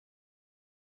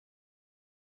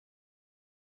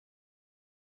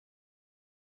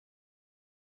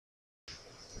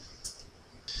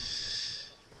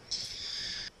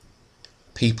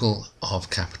People of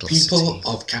Capital People City.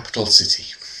 of Capital City,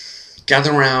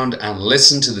 gather round and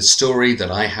listen to the story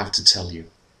that I have to tell you.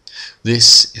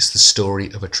 This is the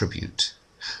story of a tribute,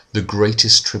 the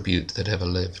greatest tribute that ever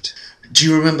lived. Do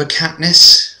you remember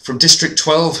Katniss from District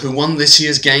 12 who won this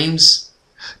year's games?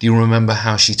 Do you remember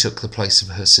how she took the place of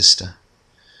her sister?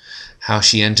 How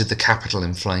she entered the capital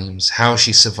in flames, how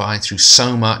she survived through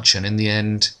so much, and in the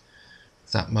end,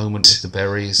 that moment with the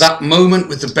berries. That moment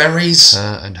with the berries.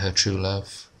 Her and her true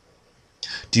love.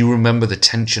 Do you remember the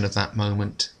tension of that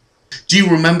moment? Do you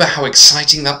remember how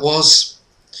exciting that was?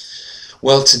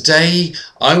 Well, today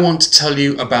I want to tell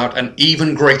you about an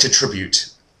even greater tribute.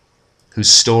 Whose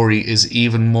story is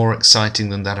even more exciting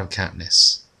than that of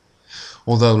Katniss.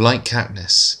 Although, like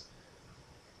Katniss,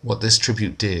 what this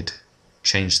tribute did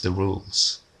changed the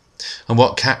rules. And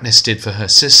what Katniss did for her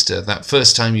sister that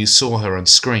first time you saw her on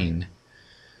screen,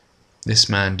 this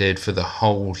man did for the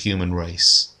whole human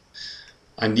race.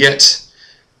 And yet,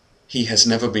 he has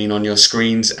never been on your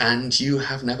screens, and you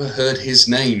have never heard his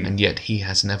name. And yet he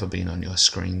has never been on your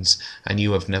screens, and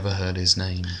you have never heard his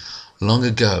name. Long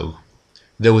ago,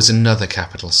 there was another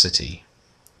capital city.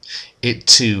 It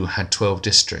too had 12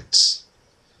 districts.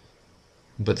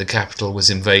 But the capital was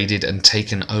invaded and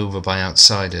taken over by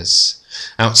outsiders.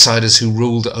 Outsiders who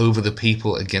ruled over the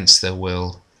people against their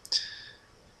will.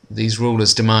 These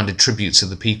rulers demanded tributes of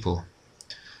the people.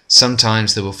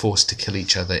 Sometimes they were forced to kill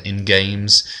each other in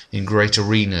games, in great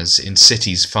arenas, in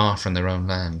cities far from their own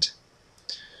land.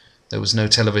 There was no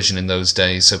television in those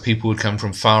days, so people would come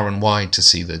from far and wide to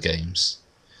see the games.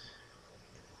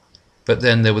 But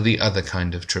then there were the other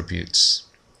kind of tributes,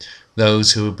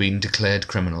 those who had been declared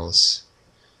criminals.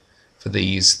 For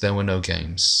these there were no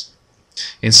games.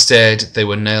 Instead, they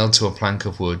were nailed to a plank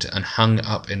of wood and hung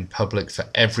up in public for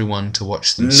everyone to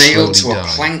watch them Nailed to slowly a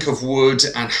die, plank of wood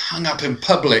and hung up in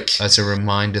public. as a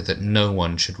reminder that no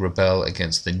one should rebel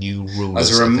against the new rulers.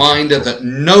 As a reminder that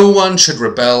no one should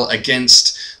rebel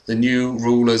against the new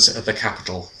rulers of the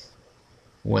capital.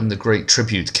 When the great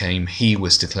tribute came, he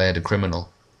was declared a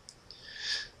criminal.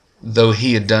 Though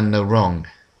he had done no wrong,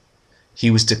 he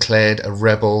was declared a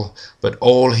rebel, but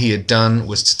all he had done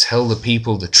was to tell the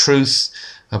people the truth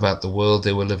about the world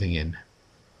they were living in.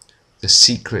 The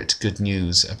secret good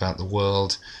news about the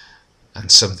world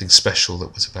and something special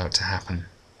that was about to happen.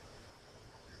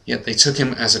 Yet they took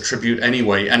him as a tribute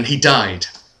anyway, and he died.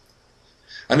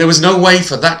 And there was no way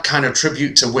for that kind of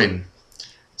tribute to win.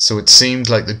 So it seemed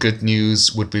like the good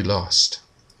news would be lost.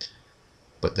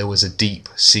 But there was a deep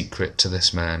secret to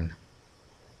this man,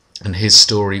 and his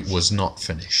story was not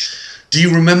finished. Do you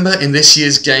remember in this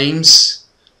year's games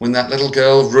when that little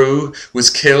girl, Rue, was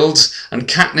killed and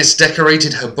Katniss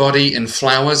decorated her body in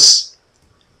flowers?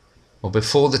 Well,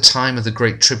 before the time of the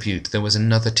great tribute, there was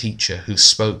another teacher who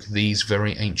spoke these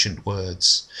very ancient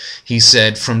words. He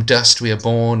said, "From dust we are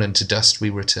born, and to dust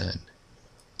we return."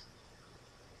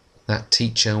 That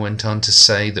teacher went on to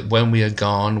say that when we are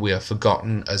gone, we are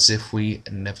forgotten as if we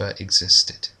never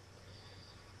existed.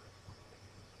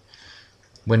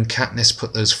 When Katniss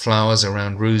put those flowers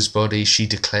around Rue's body, she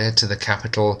declared to the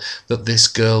capital that this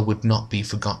girl would not be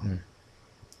forgotten.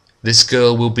 This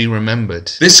girl will be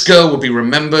remembered. This girl will be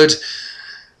remembered,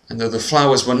 and though the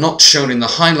flowers were not shown in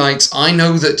the highlights, I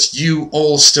know that you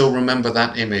all still remember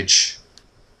that image.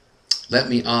 Let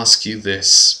me ask you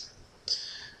this.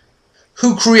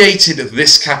 Who created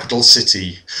this capital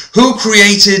city? Who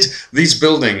created these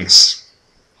buildings?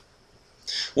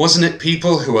 Wasn't it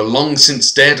people who are long since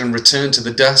dead and returned to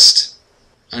the dust?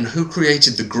 And who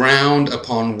created the ground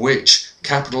upon which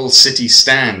capital city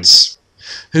stands?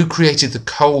 Who created the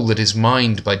coal that is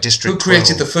mined by District 12? Who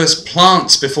created the first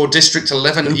plants before District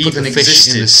 11 Who put even the fish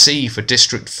existed? in the sea for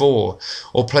District 4,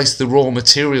 or placed the raw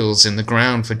materials in the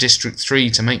ground for District 3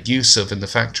 to make use of in the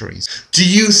factories? Do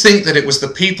you think that it was the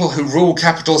people who rule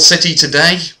capital city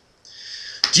today?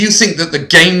 Do you think that the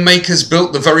game makers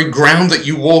built the very ground that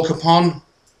you walk upon?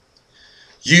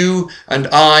 You and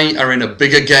I are in a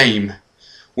bigger game,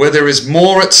 where there is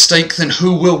more at stake than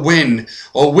who will win,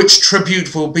 or which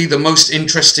tribute will be the most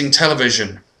interesting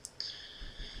television.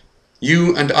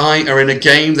 You and I are in a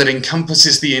game that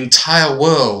encompasses the entire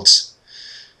world,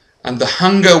 and the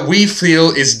hunger we feel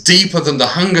is deeper than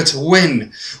the hunger to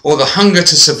win, or the hunger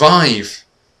to survive.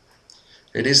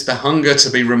 It is the hunger to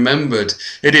be remembered.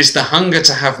 It is the hunger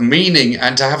to have meaning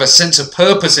and to have a sense of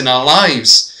purpose in our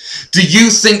lives. Do you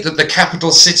think that the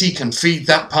capital city can feed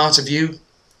that part of you?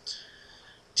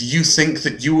 Do you think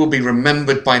that you will be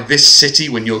remembered by this city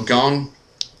when you're gone?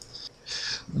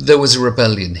 There was a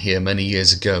rebellion here many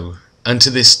years ago, and to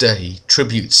this day,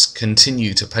 tributes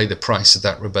continue to pay the price of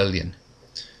that rebellion.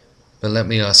 But let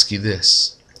me ask you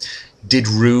this. Did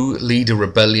Rue lead a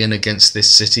rebellion against this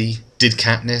city? Did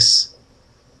Katniss?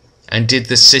 And did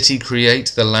the city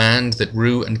create the land that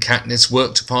Rue and Katniss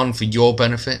worked upon for your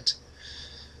benefit?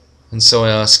 And so I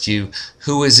ask you,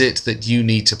 who is it that you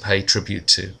need to pay tribute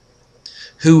to?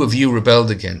 Who have you rebelled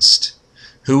against?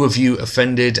 Who have you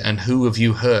offended and who have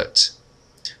you hurt?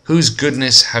 Whose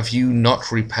goodness have you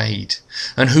not repaid?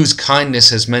 And whose kindness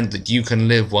has meant that you can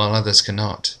live while others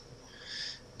cannot?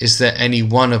 Is there any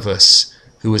one of us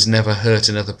who has never hurt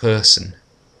another person?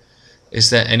 Is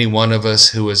there any one of us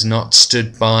who has not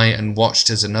stood by and watched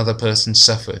as another person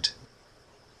suffered?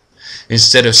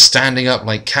 Instead of standing up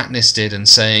like Katniss did and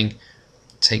saying,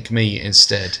 "Take me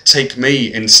instead." Take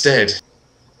me instead.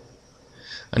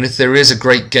 And if there is a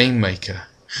great game maker,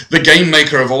 the game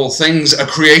maker of all things, a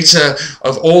creator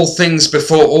of all things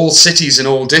before all cities and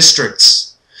all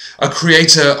districts, a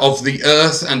creator of the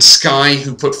earth and sky,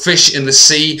 who put fish in the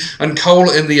sea and coal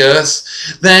in the earth,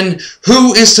 then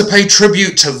who is to pay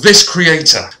tribute to this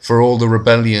creator? For all the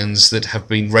rebellions that have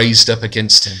been raised up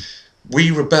against him. We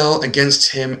rebel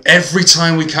against him every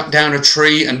time we cut down a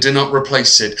tree and do not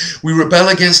replace it. We rebel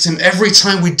against him every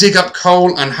time we dig up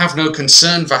coal and have no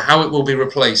concern for how it will be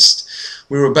replaced.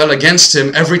 We rebel against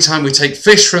him every time we take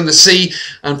fish from the sea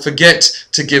and forget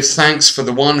to give thanks for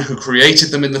the one who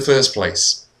created them in the first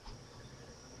place.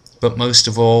 But most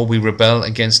of all, we rebel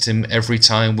against him every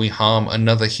time we harm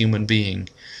another human being,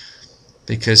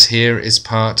 because here is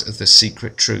part of the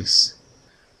secret truth.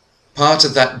 Part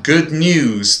of that good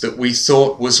news that we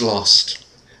thought was lost.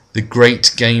 The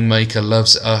great game maker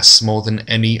loves us more than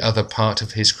any other part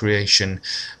of his creation,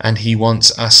 and he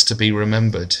wants us to be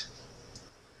remembered.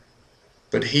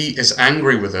 But he is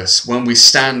angry with us when we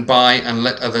stand by and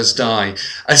let others die,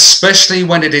 especially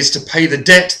when it is to pay the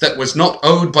debt that was not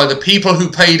owed by the people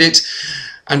who paid it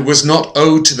and was not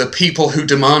owed to the people who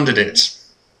demanded it.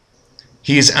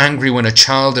 He is angry when a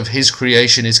child of his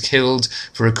creation is killed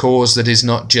for a cause that is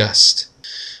not just.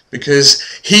 Because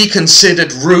he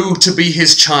considered Rue to be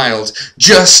his child,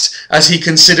 just as he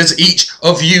considers each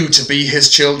of you to be his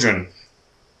children.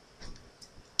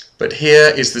 But here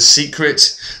is the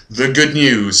secret, the good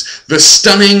news, the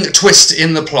stunning twist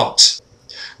in the plot.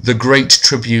 The great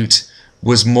tribute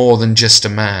was more than just a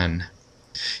man.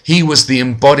 He was the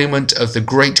embodiment of the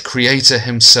great creator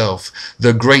himself,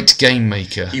 the great game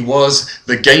maker. He was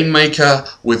the game maker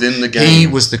within the game. He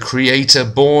was the creator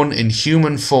born in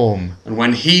human form. And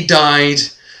when he died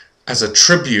as a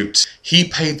tribute, he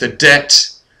paid the debt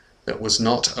that was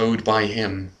not owed by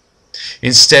him.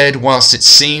 Instead, whilst it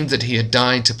seemed that he had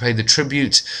died to pay the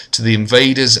tribute to the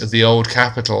invaders of the old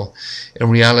capital, in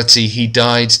reality he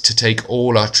died to take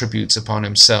all our tributes upon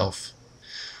himself.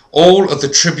 All of the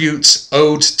tributes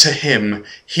owed to him,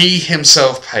 he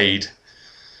himself paid,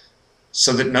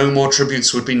 so that no more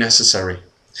tributes would be necessary,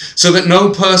 so that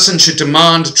no person should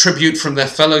demand tribute from their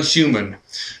fellow human,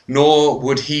 nor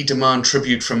would he demand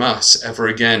tribute from us ever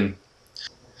again.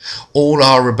 All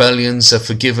our rebellions are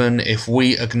forgiven if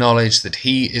we acknowledge that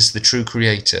he is the true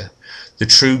creator, the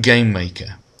true game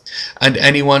maker, and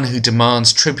anyone who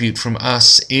demands tribute from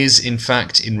us is in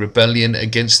fact in rebellion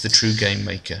against the true game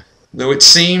maker. Though it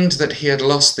seemed that he had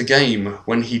lost the game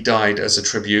when he died as a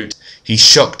tribute, he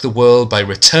shocked the world by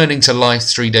returning to life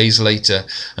 3 days later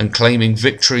and claiming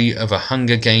victory of a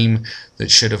hunger game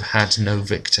that should have had no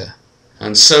victor.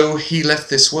 And so he left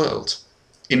this world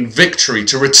in victory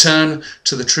to return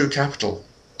to the true capital.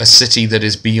 A city that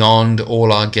is beyond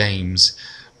all our games,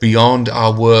 beyond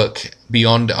our work,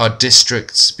 beyond our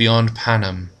districts, beyond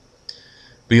Panem,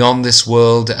 beyond this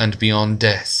world and beyond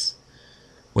death,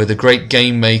 where the great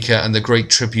game maker and the great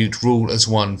tribute rule as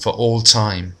one for all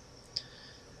time.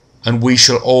 And we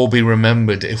shall all be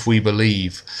remembered if we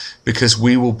believe, because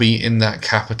we will be in that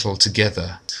capital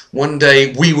together. One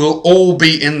day we will all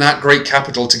be in that great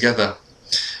capital together.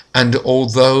 And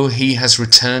although he has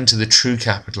returned to the true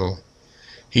capital,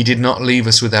 he did not leave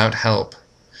us without help,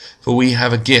 for we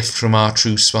have a gift from our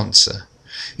true sponsor,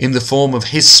 in the form of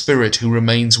his Spirit who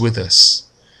remains with us,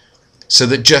 so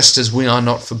that just as we are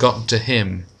not forgotten to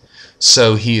him,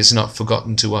 so he is not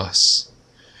forgotten to us.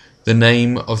 The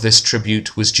name of this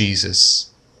tribute was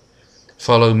Jesus.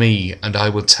 Follow me, and I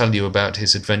will tell you about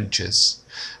his adventures,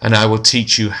 and I will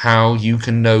teach you how you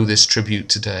can know this tribute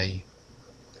today,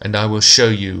 and I will show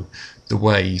you the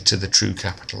way to the true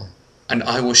capital. And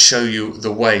I will show you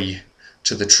the way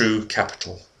to the true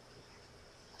capital.